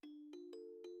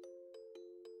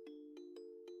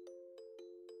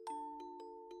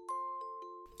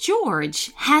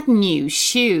George had new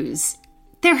shoes.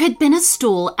 There had been a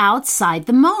stall outside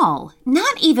the mall,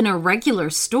 not even a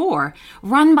regular store,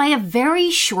 run by a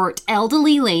very short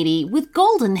elderly lady with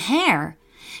golden hair.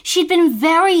 She'd been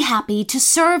very happy to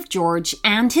serve George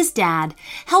and his dad,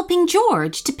 helping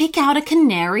George to pick out a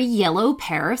canary yellow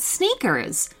pair of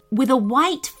sneakers with a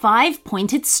white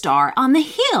 5-pointed star on the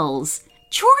heels.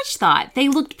 George thought they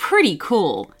looked pretty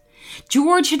cool.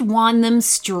 George had won them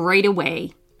straight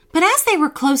away. But as they were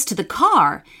close to the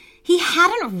car, he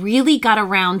hadn't really got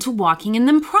around to walking in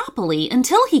them properly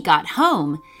until he got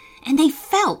home, and they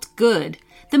felt good,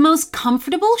 the most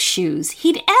comfortable shoes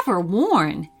he'd ever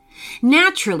worn.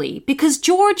 Naturally, because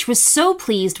George was so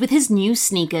pleased with his new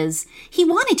sneakers, he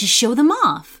wanted to show them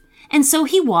off, and so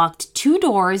he walked 2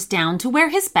 doors down to where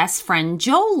his best friend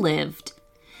Joel lived.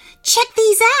 "Check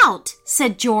these out,"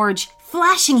 said George,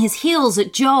 flashing his heels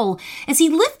at Joel as he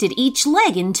lifted each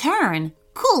leg in turn.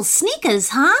 "Cool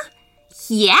sneakers, huh?"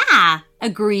 "Yeah,"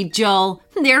 agreed Joel.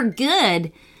 "They're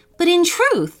good." But in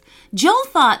truth, Joel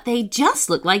thought they just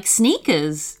looked like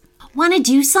sneakers. "Want to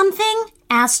do something?"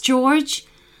 asked George.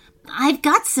 "I've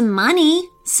got some money,"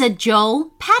 said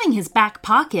Joel, patting his back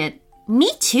pocket.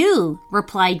 "Me too,"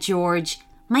 replied George.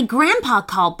 "My grandpa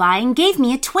called by and gave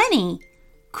me a 20.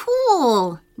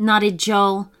 "Cool," nodded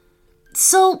Joel.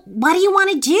 "So what do you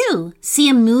want to do? See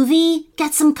a movie?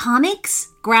 Get some comics?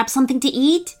 Grab something to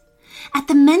eat?" At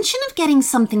the mention of getting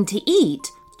something to eat,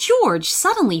 George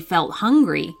suddenly felt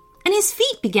hungry, and his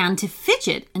feet began to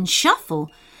fidget and shuffle.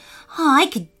 "Oh, I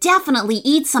could definitely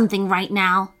eat something right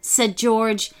now," said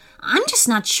George. "I'm just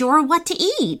not sure what to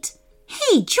eat."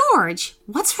 "Hey, George,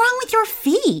 what's wrong with your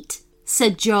feet?"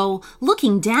 said Joel,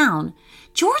 looking down.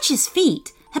 George's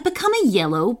feet had become a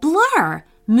yellow blur,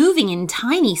 moving in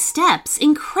tiny steps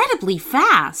incredibly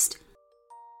fast.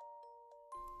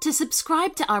 To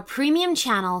subscribe to our premium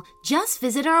channel, just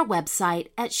visit our website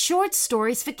at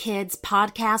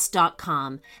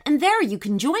shortstoriesforkidspodcast.com, and there you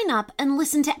can join up and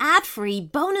listen to ad-free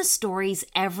bonus stories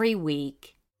every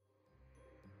week.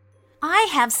 I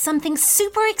have something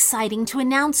super exciting to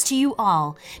announce to you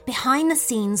all. Behind the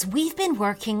scenes, we've been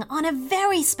working on a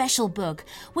very special book,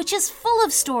 which is full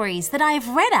of stories that I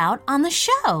have read out on the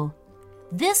show.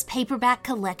 This paperback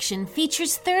collection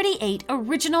features 38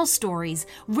 original stories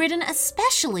written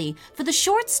especially for the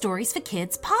Short Stories for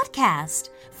Kids podcast.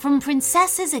 From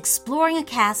princesses exploring a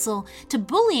castle to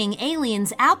bullying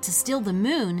aliens out to steal the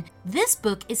moon, this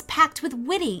book is packed with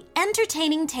witty,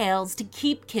 entertaining tales to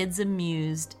keep kids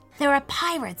amused. There are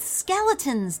pirates,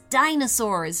 skeletons,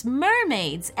 dinosaurs,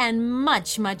 mermaids, and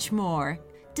much, much more.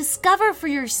 Discover for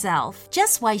yourself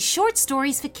just why Short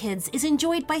Stories for Kids is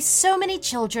enjoyed by so many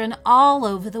children all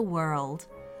over the world.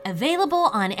 Available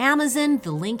on Amazon,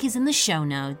 the link is in the show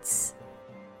notes.